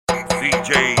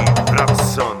DJ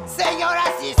Dravson.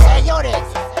 Señoras y señores,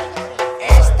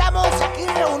 estamos aquí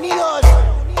reunidos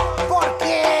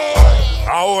porque...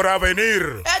 Ahora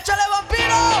venir. ¡Échale,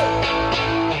 vampiro!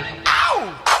 ¡Au!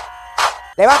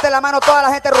 Levanten la mano toda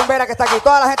la gente rumbera que está aquí,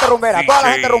 toda la gente rumbera, toda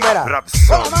la gente rumbera. Dravson.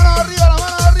 Con la mano arriba,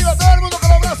 todo el mundo con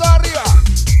los brazos arriba.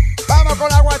 Vamos con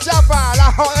la guachapa,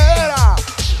 la jodedera.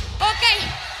 Ok,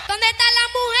 ¿dónde están las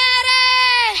mujeres?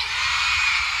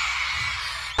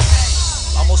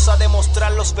 Vamos a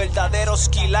demostrar los verdaderos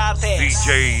quilates.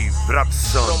 DJ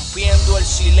Dravson. Rompiendo el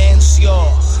silencio.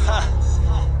 Ja.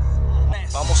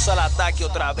 Vamos al ataque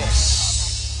otra vez.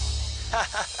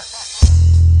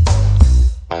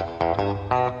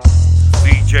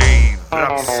 DJ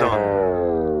Dravson.